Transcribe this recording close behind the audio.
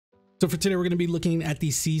So for today, we're going to be looking at the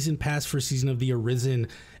season pass for Season of the Arisen.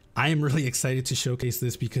 I am really excited to showcase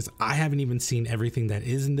this because I haven't even seen everything that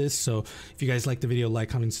is in this. So if you guys like the video, like,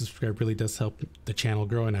 comment, subscribe really does help the channel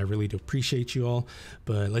grow, and I really do appreciate you all.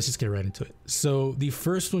 But let's just get right into it. So the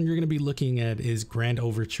first one you're going to be looking at is Grand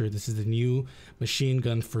Overture. This is the new machine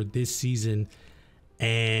gun for this season,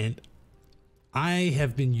 and I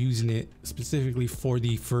have been using it specifically for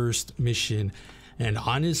the first mission. And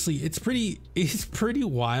honestly, it's pretty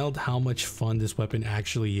wild how much fun this weapon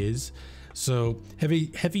actually is. So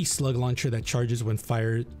heavy slug launcher that charges when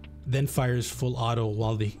fired, then fires full auto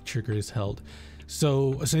while the trigger is held.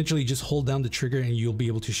 So essentially just hold down the trigger and you'll be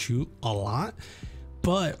able to shoot a lot.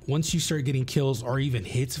 But once you start getting kills or even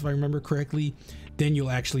hits, if I remember correctly, then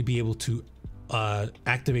you'll actually be able to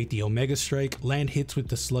activate the Omega Strike, land hits with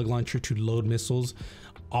the slug launcher to load missiles,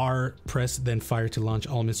 R press then fire to launch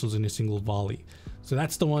all missiles in a single volley. So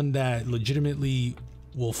that's the one that legitimately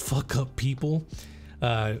will fuck up people.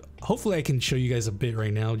 Hopefully I can show you guys a bit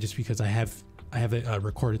right now, just because I have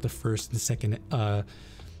recorded the first and second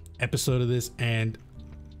episode of this. And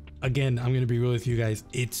again, I'm gonna be real with you guys,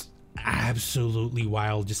 it's absolutely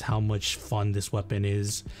wild just how much fun this weapon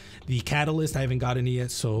is. The catalyst, I haven't gotten it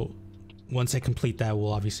yet, so once I complete that,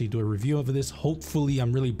 we'll obviously do a review of this. Hopefully,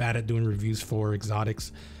 I'm really bad at doing reviews for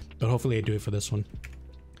exotics, but hopefully I do it for this one.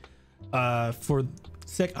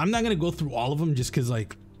 I'm not gonna go through all of them just because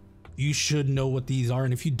like you should know what these are,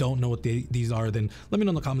 and if you don't know what these are, then let me know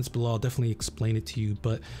in the comments below. I'll definitely explain it to you,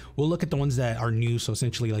 but we'll look at the ones that are new. So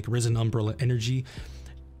essentially like Risen Umbrella Energy.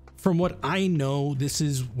 From what I know, this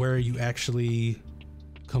is where you actually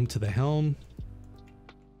come to the helm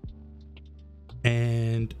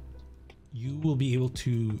and you will be able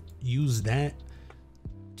to use that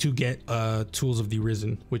to get Tools of the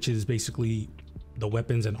Arisen, which is basically the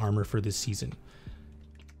weapons and armor for this season.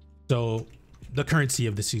 So the currency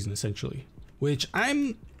of the season essentially, which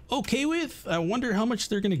I'm okay with. I wonder how much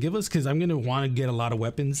they're going to give us, because I'm going to want to get a lot of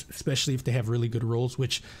weapons, especially if they have really good rolls,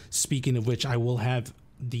 which, speaking of which, I will have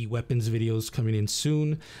the weapons videos coming in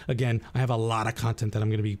soon. Again, I have a lot of content that I'm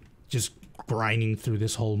going to be just grinding through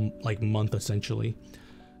this whole like month essentially.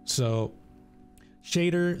 So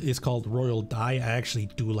shader is called Royal Die. I actually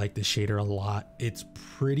do like this shader a lot. It's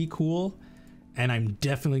pretty cool, and I'm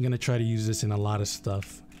definitely going to try to use this in a lot of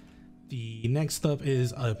stuff. The next up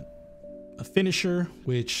is a finisher,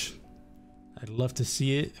 which I'd love to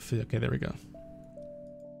see it. Okay, there we go.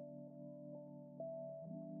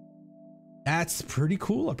 That's pretty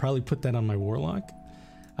cool. I'll probably put that on my Warlock.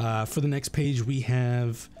 For the next page, we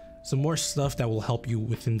have some more stuff that will help you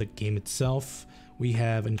within the game itself. We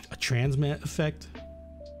have a transmat effect,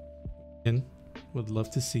 and would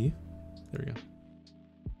love to see. There we go.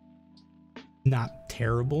 Not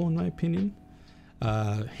terrible in my opinion.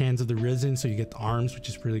 Hands of the Risen, so you get the arms, which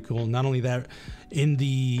is really cool. Not only that, in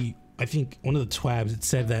the, I think one of the twabs, it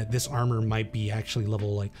said that this armor might be actually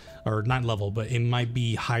level, like, or not level, but it might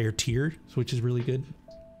be higher tier, which is really good.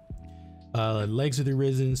 Legs of the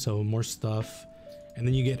Risen, so more stuff. And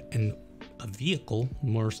then you get a vehicle,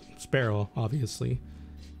 more Sparrow, obviously.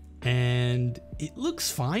 And it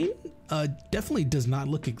looks fine. Definitely does not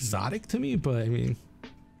look exotic to me, but I mean,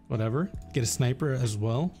 whatever. Get a sniper as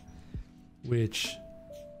well, which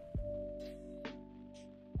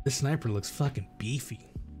this sniper looks fucking beefy.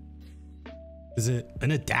 Is it an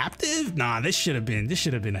adaptive? Nah, this should have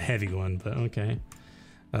been a heavy one, but okay.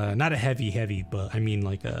 Not a heavy, but I mean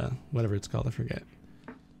like whatever it's called, I forget.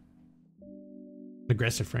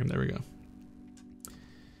 Aggressive frame, there we go.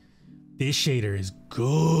 This shader is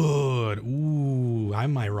good. Ooh, I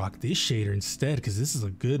might rock this shader instead, because this is a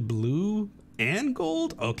good blue and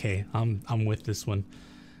gold. Okay, I'm with this one.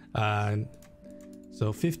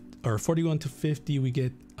 So 50 or 41 to 50, we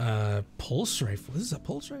get pulse rifle. This is a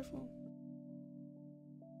pulse rifle.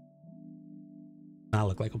 Not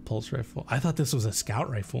look like a pulse rifle. I thought this was a scout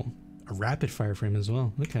rifle, a rapid fire frame as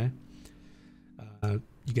well. Okay.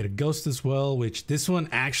 You get a ghost as well, which this one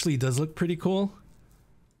actually does look pretty cool.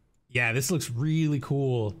 Yeah, this looks really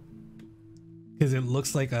cool because it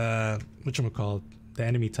looks like a, whatchamacallit, the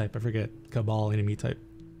enemy type. I forget, Cabal enemy type.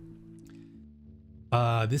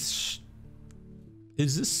 Is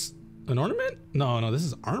this an ornament? No, this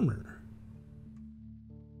is armor.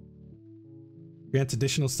 Grants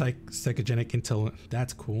additional psychogenic intel.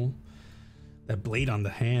 That's cool. That blade on the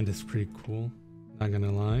hand is pretty cool, not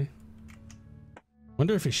gonna lie.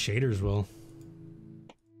 Wonder if his shaders will.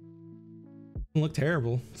 Doesn't look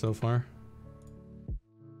terrible so far.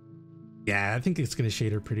 Yeah, I think it's gonna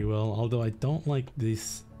shader pretty well, although I don't like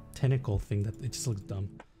this tentacle thing, that it just looks dumb.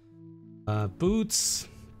 Boots.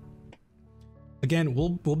 Again,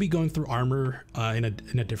 we'll be going through armor in a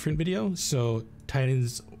different video. So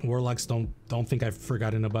Titans, Warlocks, don't think I've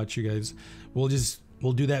forgotten about you guys. We'll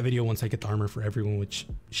do that video once I get the armor for everyone, which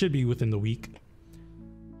should be within the week.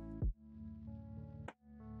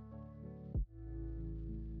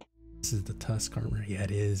 This is the Tusk armor. Yeah, it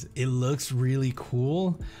is. It looks really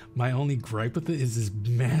cool. My only gripe with it is this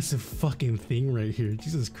massive fucking thing right here.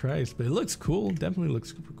 Jesus Christ, but it looks cool. Definitely looks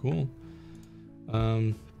super cool.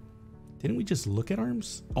 Didn't we just look at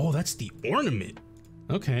arms? Oh, that's the ornament.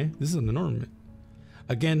 Okay, this is an ornament.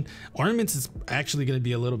 Again, ornaments is actually going to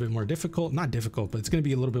be a little bit more difficult. Not difficult, but it's going to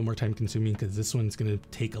be a little bit more time consuming because this one's going to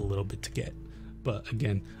take a little bit to get. But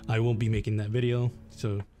again, I won't be making that video,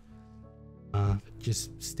 so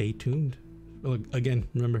just stay tuned. Again,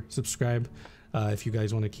 remember, subscribe if you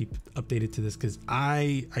guys want to keep updated to this, because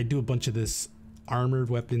I do a bunch of this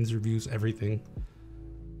armored weapons reviews, everything.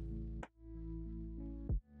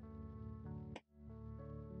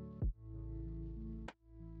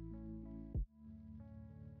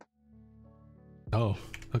 Oh,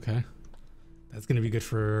 okay. That's gonna be good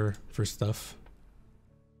for stuff.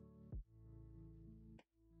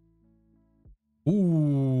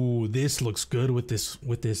 Ooh, this looks good with this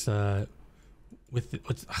God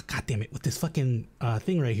damn it, with this fucking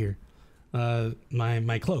thing right here.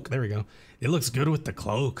 My cloak. There we go. It looks good with the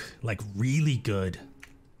cloak, like really good.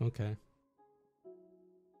 Okay.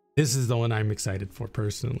 This is the one I'm excited for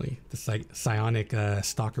personally. The psionic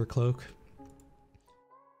stalker cloak.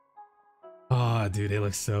 Oh, dude, it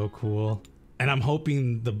looks so cool. And I'm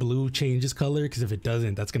hoping the blue changes color, because if it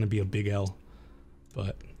doesn't, that's going to be a big L.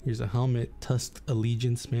 But here's a helmet, Tusk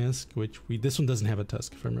Allegiance mask, which this one doesn't have a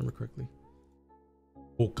tusk, if I remember correctly.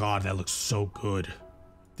 Oh god, that looks so good.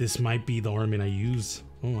 This might be the ornament I use.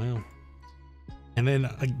 Oh wow. And then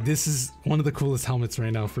this is one of the coolest helmets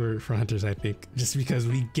right now for hunters, I think, just because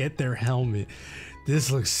we get their helmet.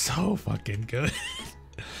 This looks so fucking good.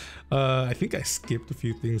 I think I skipped a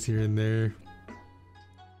few things here and there.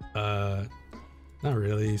 Not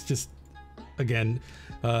really. It's just, again,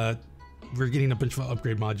 we're getting a bunch of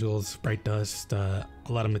upgrade modules, bright dust, a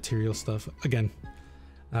lot of material stuff. Again,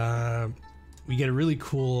 we get a really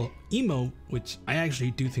cool emote, which I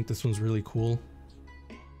actually do think this one's really cool.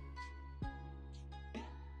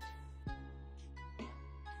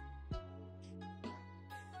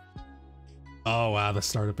 Oh wow, the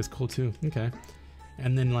startup is cool too. Okay.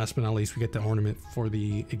 And then last but not least, we get the ornament for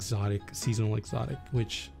the exotic, seasonal exotic,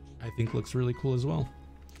 which I think looks really cool as well.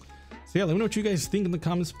 So yeah, let me know what you guys think in the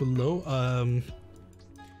comments below.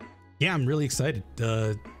 Yeah, I'm really excited.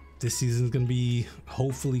 This season is going to be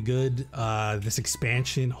hopefully good. This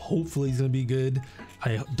expansion hopefully is going to be good.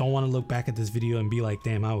 I don't want to look back at this video and be like,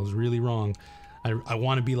 damn, I was really wrong. I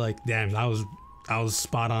want to be like, damn, I was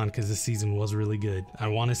spot on, because this season was really good. I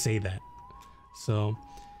want to say that. So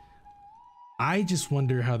I just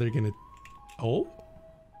wonder how they're gonna. Oh,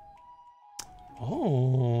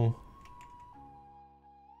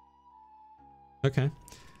 okay.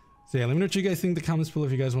 So yeah, let me know what you guys think in the comments below.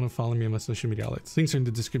 If you guys want to follow me on my social media outlets, links are in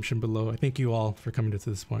the description below. I thank you all for coming to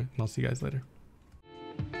this point, and I'll see you guys later.